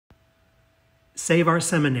Save Our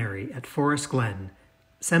Seminary at Forest Glen.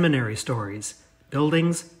 Seminary Stories,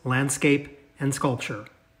 Buildings, Landscape, and Sculpture.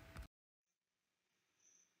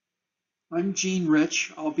 I'm Gene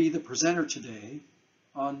Rich. I'll be the presenter today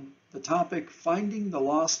on the topic Finding the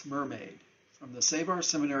Lost Mermaid from the Save Our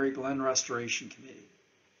Seminary Glen Restoration Committee.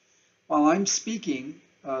 While I'm speaking,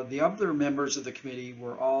 the other members of the committee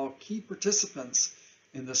were all key participants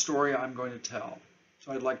in the story I'm going to tell.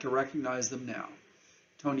 So I'd like to recognize them now.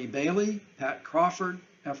 Tony Bailey, Pat Crawford,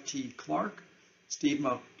 F.T. Clark, Steve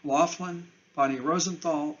McLaughlin, Bonnie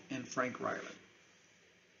Rosenthal, and Frank Riley.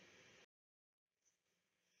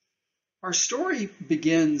 Our story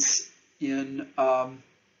begins in a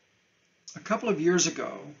couple of years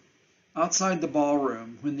ago outside the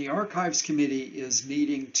ballroom when the Archives Committee is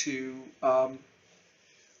meeting to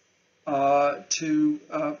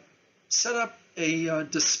set up a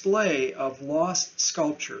display of lost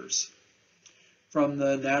sculptures from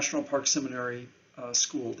the National Park Seminary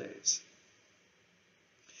school days.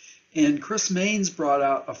 And Chris Maines brought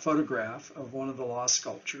out a photograph of one of the lost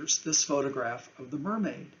sculptures, this photograph of the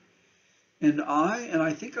mermaid. And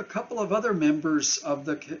I think a couple of other members of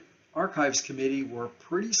the Archives Committee were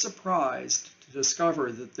pretty surprised to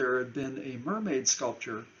discover that there had been a mermaid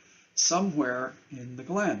sculpture somewhere in the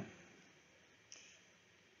Glen.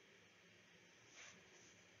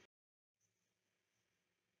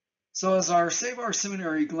 So as our Save Our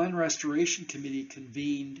Seminary Glen Restoration Committee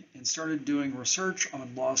convened and started doing research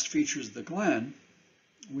on lost features of the Glen,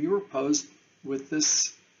 we were posed with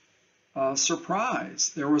this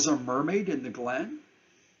surprise. There was a mermaid in the Glen,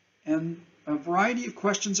 and a variety of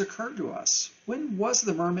questions occurred to us. When was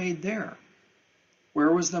the mermaid there? Where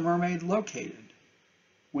was the mermaid located?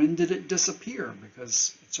 When did it disappear?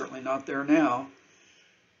 Because it's certainly not there now.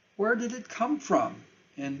 Where did it come from?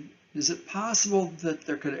 And is it possible that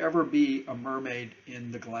there could ever be a mermaid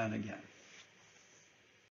in the Glen again?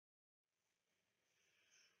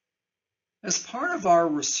 As part of our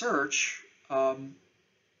research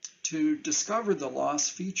to discover the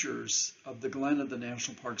lost features of the Glen of the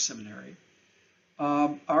National Park Seminary,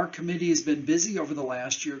 our committee has been busy over the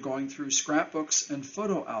last year going through scrapbooks and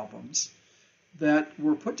photo albums that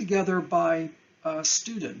were put together by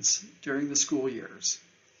students during the school years.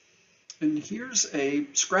 And here's a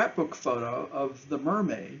scrapbook photo of the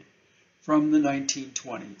mermaid from the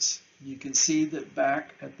 1920s. You can see that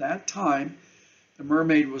back at that time, the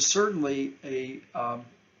mermaid was certainly a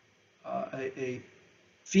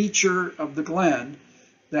feature of the Glen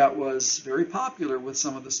that was very popular with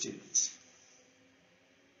some of the students.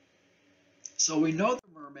 So we know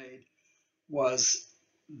the mermaid was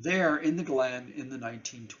there in the Glen in the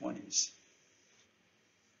 1920s.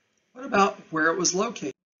 What about where it was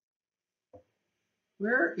located?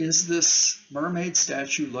 Where is this mermaid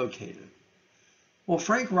statue located? Well,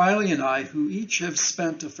 Frank Riley and I, who each have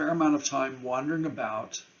spent a fair amount of time wandering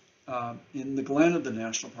about in the Glen of the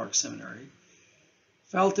National Park Seminary,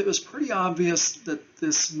 felt it was pretty obvious that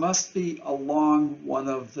this must be along one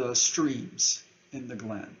of the streams in the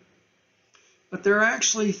Glen. But there are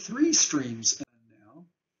actually three streams in it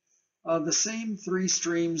now, the same three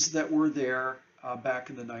streams that were there back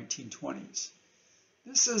in the 1920s.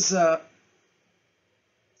 This is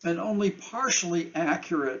an only partially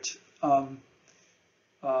accurate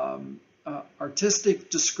artistic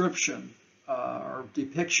description or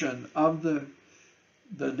depiction of the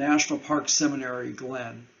National Park Seminary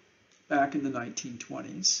Glen back in the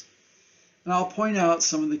 1920s. And I'll point out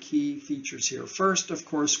some of the key features here. First, of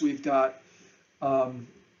course, we've got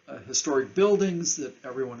historic buildings that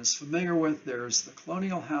everyone is familiar with. There's the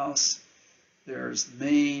Colonial House, there's the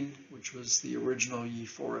Main, which was the original Ye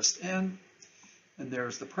Forest Inn, and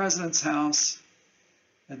there's the President's House,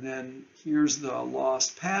 and then here's the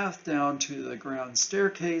lost path down to the ground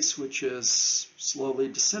staircase, which is slowly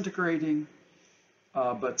disintegrating,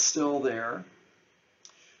 but still there.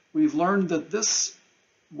 We've learned that this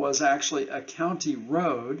was actually a county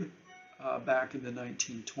road back in the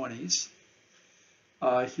 1920s.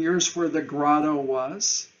 Here's where the grotto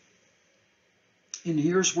was, and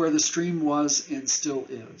here's where the stream was and still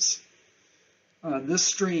is. This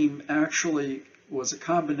stream actually was a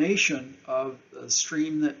combination of a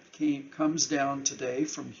stream that comes down today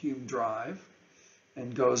from Hume Drive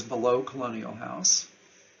and goes below Colonial House.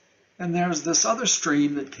 And there's this other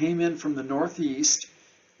stream that came in from the northeast,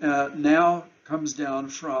 now comes down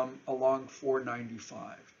from along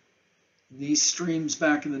 495. These streams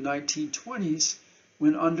back in the 1920s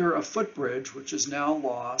went under a footbridge, which is now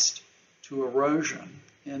lost to erosion.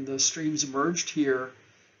 And the streams emerged here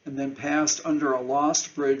and then passed under a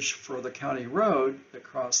lost bridge for the county road that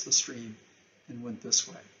crossed the stream and went this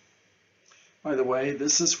way. By the way,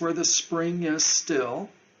 this is where the spring is still.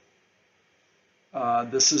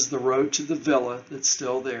 This is the road to the villa that's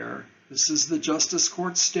still there. This is the Justice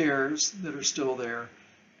Court stairs that are still there.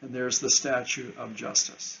 And there's the Statue of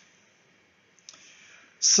Justice.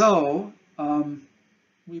 So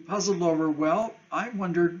we puzzled over, well, I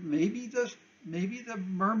wondered maybe the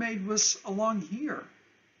mermaid was along here.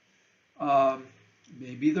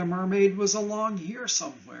 Maybe the mermaid was along here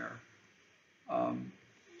somewhere. And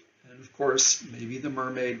of course, maybe the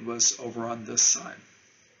mermaid was over on this side.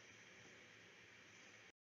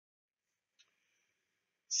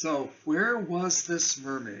 So where was this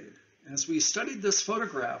mermaid? As we studied this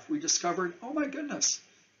photograph, we discovered, oh my goodness,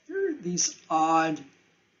 here are these odd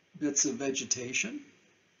bits of vegetation.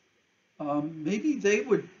 Maybe they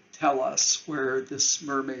would tell us where this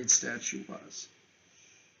mermaid statue was.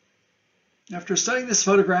 After studying this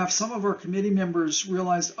photograph, some of our committee members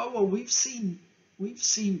realized, oh, well, we've seen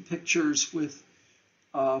pictures with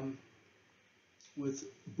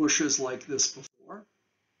bushes like this before.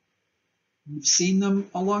 We've seen them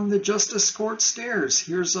along the Justice Court stairs.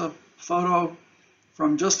 Here's a photo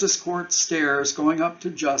from Justice Court stairs going up to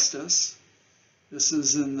Justice. This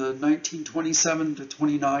is in the 1927 to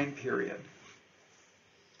 29 period.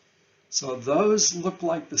 So those look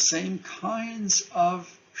like the same kinds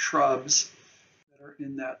of shrubs that are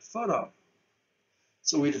in that photo.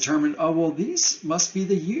 So we determined, oh, well, these must be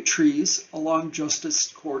the yew trees along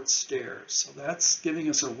Justice Court stairs. So that's giving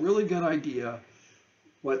us a really good idea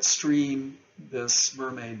what stream this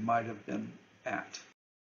mermaid might have been at.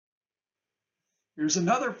 Here's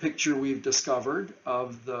another picture we've discovered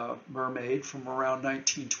of the mermaid from around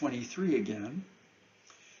 1923 again.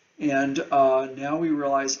 And now we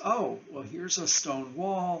realize, oh, well, here's a stone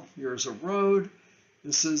wall, here's a road.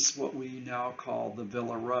 This is what we now call the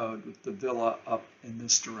Villa Road, with the villa up in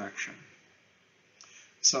this direction.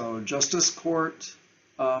 So Justice Court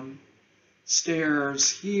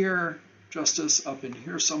stairs here, Justice up in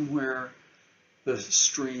here somewhere, the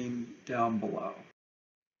stream down below.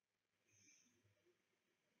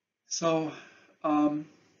 So a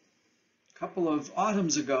couple of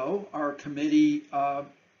autumns ago, our committee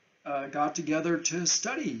got together to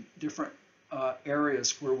study different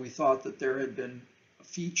areas where we thought that there had been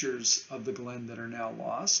features of the Glen that are now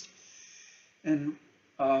lost. And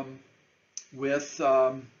with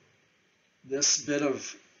this bit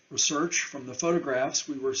of research from the photographs,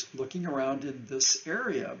 we were looking around in this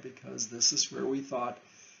area because this is where we thought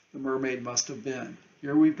the mermaid must have been.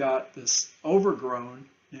 Here we've got this overgrown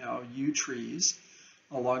now yew trees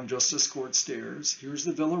along Justice Court stairs. Here's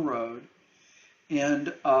the Villa Road.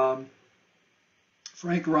 And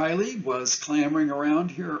Frank Riley was clambering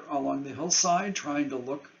around here along the hillside trying to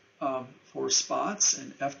look for spots,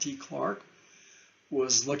 and F.T. Clark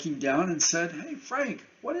was looking down and said, "Hey, Frank,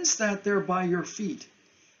 what is that there by your feet?"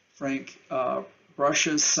 Frank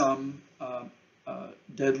brushes some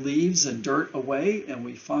dead leaves and dirt away, and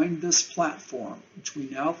we find this platform, which we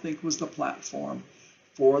now think was the platform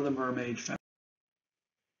for the mermaid found.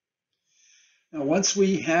 Now, once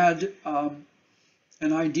we had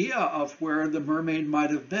an idea of where the mermaid might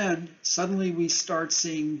have been, suddenly we start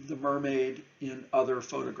seeing the mermaid in other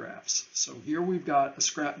photographs. So here we've got a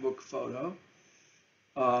scrapbook photo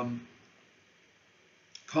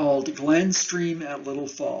called Glen Stream at Little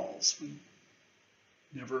Falls. We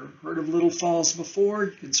never heard of Little Falls before.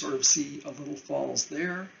 You can sort of see a Little Falls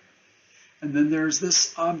there. And then there's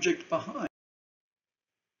this object behind.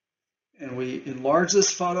 And we enlarge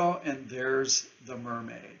this photo, and there's the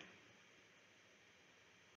mermaid.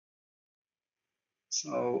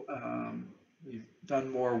 So we've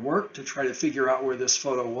done more work to try to figure out where this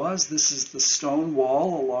photo was. This is the stone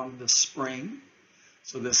wall along the spring.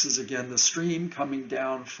 So this is, again, the stream coming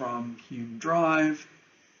down from Hume Drive.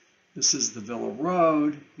 This is the Villa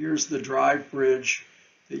Road. Here's the drive bridge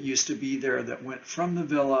that used to be there that went from the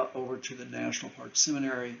villa over to the National Park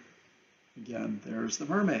Seminary. Again, there's the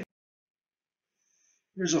mermaid.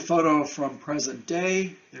 Here's a photo from present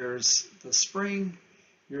day. There's the spring.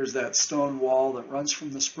 Here's that stone wall that runs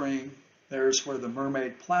from the spring. There's where the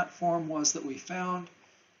mermaid platform was that we found.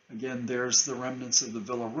 Again, there's the remnants of the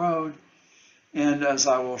Villa Road. And as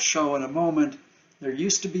I will show in a moment, there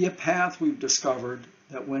used to be a path we've discovered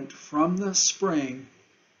that went from the spring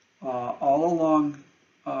all along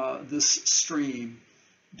this stream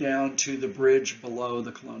down to the bridge below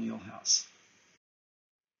the Colonial House.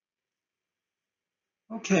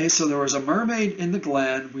 Okay, so there was a mermaid in the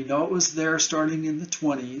Glen. We know it was there starting in the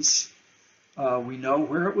 20s. We know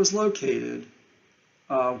where it was located.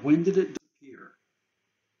 When did it disappear?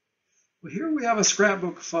 Well, here we have a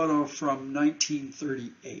scrapbook photo from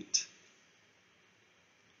 1938.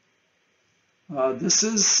 This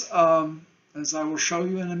is, as I will show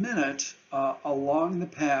you in a minute, along the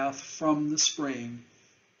path from the spring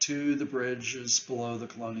to the bridges below the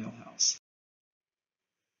Colonial House.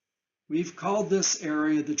 We've called this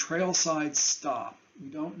area the Trailside Stop. We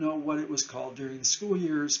don't know what it was called during the school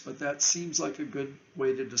years, but that seems like a good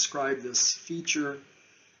way to describe this feature.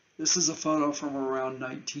 This is a photo from around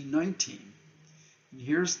 1919. And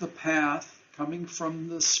here's the path coming from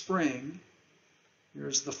the spring.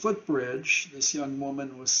 Here's the footbridge this young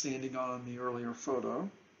woman was standing on in the earlier photo.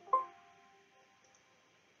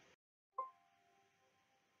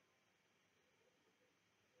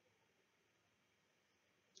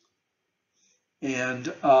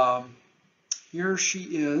 And here she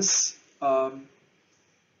is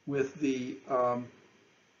with the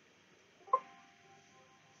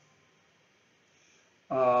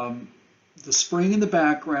spring in the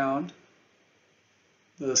background.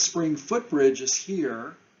 The spring footbridge is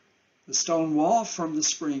here. The stone wall from the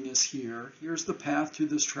spring is here. Here's the path to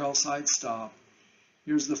this trailside stop.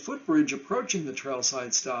 Here's the footbridge approaching the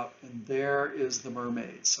trailside stop, and there is the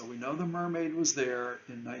Mermaid. So we know the Mermaid was there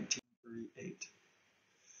in 1938.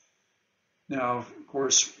 Now, of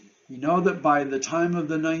course, we know that by the time of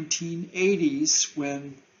the 1980s,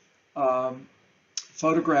 when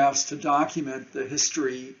photographs to document the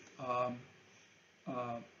history of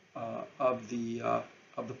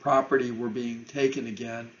the property were being taken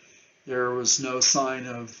again, there was no sign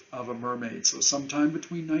of a mermaid. So sometime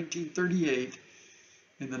between 1938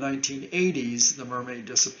 and the 1980s, the Mermaid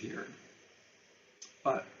disappeared.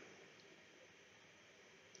 But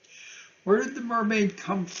where did the Mermaid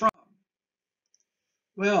come from?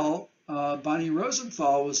 Well, Bonnie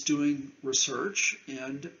Rosenthal was doing research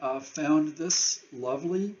and found this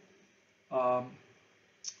lovely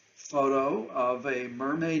photo of a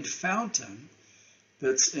mermaid fountain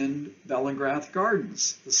that's in Bellingrath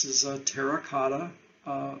Gardens. This is a terracotta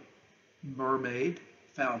mermaid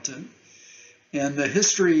fountain. And the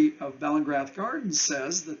history of Bellingrath Gardens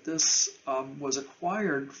says that this was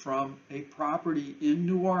acquired from a property in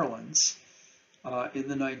New Orleans in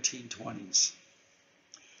the 1920s.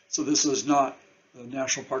 So this was not the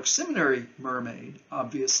National Park Seminary mermaid,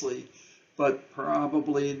 obviously, but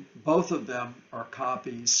probably both of them are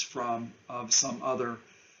copies of some other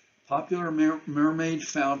popular mermaid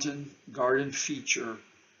fountain garden feature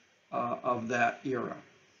of that era.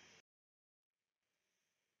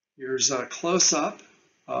 Here's a close-up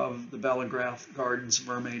of the Bellingrath Gardens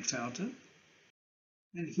mermaid fountain.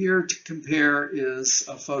 And here to compare is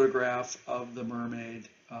a photograph of the mermaid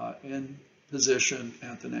in position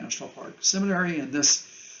at the National Park Seminary. And this,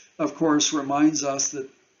 of course, reminds us that,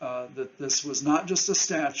 that this was not just a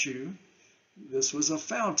statue, this was a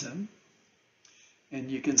fountain.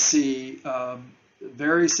 And you can see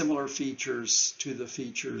very similar features to the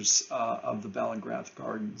features of the Bellingrath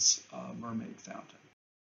Gardens mermaid fountain.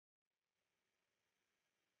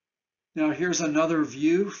 Now here's another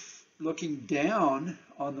view looking down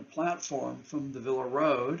on the platform from the Villa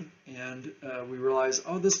Road, and we realize,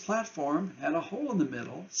 oh, this platform had a hole in the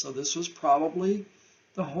middle, so this was probably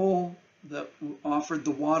the hole that offered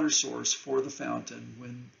the water source for the fountain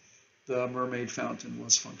when the mermaid fountain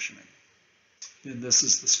was functioning. And this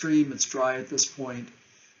is the stream. It's dry at this point.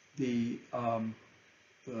 The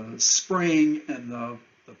spring and the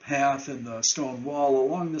path and the stone wall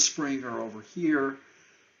along the spring are over here.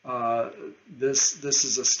 This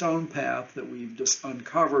is a stone path that we've just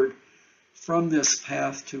uncovered from this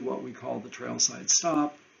path to what we call the trailside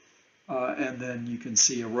stop. And then you can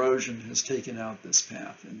see erosion has taken out this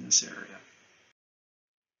path in this area.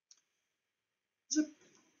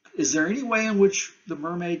 Is there any way in which the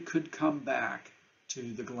mermaid could come back to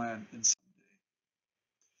the Glen in some day?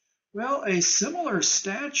 Well, a similar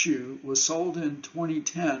statue was sold in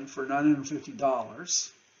 2010 for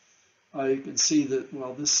 $950. You can see that,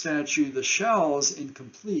 well, this statue, the shell is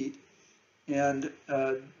incomplete, and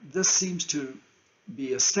this seems to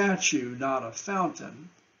be a statue, not a fountain.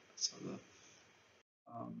 So,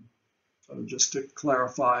 so just to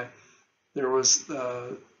clarify, there was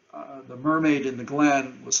the mermaid in the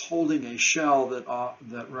Glen was holding a shell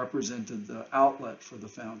that represented the outlet for the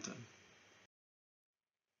fountain.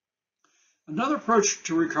 Another approach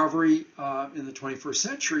to recovery in the 21st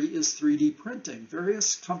century is 3D printing.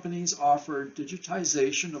 Various companies offer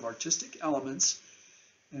digitization of artistic elements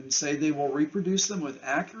and say they will reproduce them with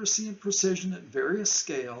accuracy and precision at various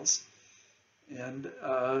scales, and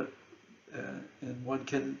one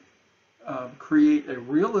can create a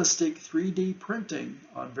realistic 3D printing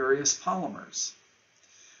on various polymers.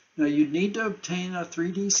 Now, you'd need to obtain a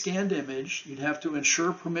 3D scanned image. You'd have to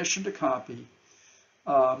ensure permission to copy.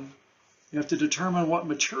 You have to determine what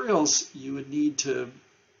materials you would need to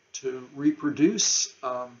reproduce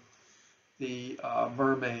the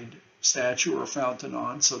mermaid statue or fountain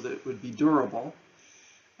on so that it would be durable.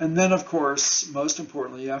 And then, of course, most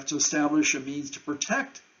importantly, you have to establish a means to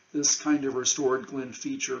protect this kind of restored Glen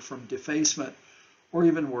feature from defacement or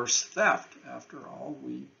even worse, theft. After all,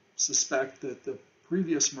 we suspect that the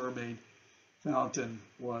previous mermaid fountain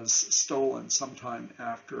was stolen sometime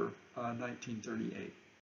after 1938.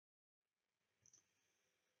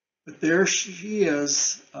 But there she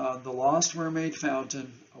is, the lost mermaid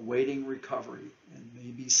fountain, awaiting recovery. And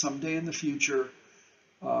maybe someday in the future,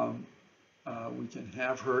 we can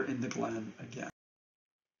have her in the Glen again.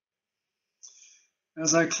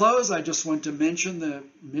 As I close, I just want to mention the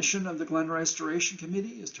mission of the Glen Restoration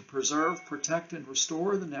Committee is to preserve, protect, and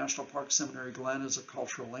restore the National Park Seminary Glen as a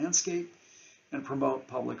cultural landscape and promote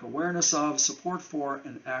public awareness of, support for,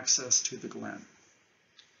 and access to the Glen.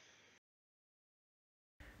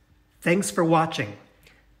 Thanks for watching.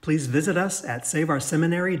 Please visit us at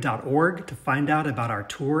saveourseminary.org to find out about our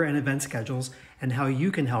tour and event schedules and how you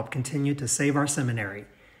can help continue to save our seminary.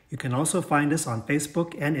 You can also find us on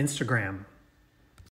Facebook and Instagram.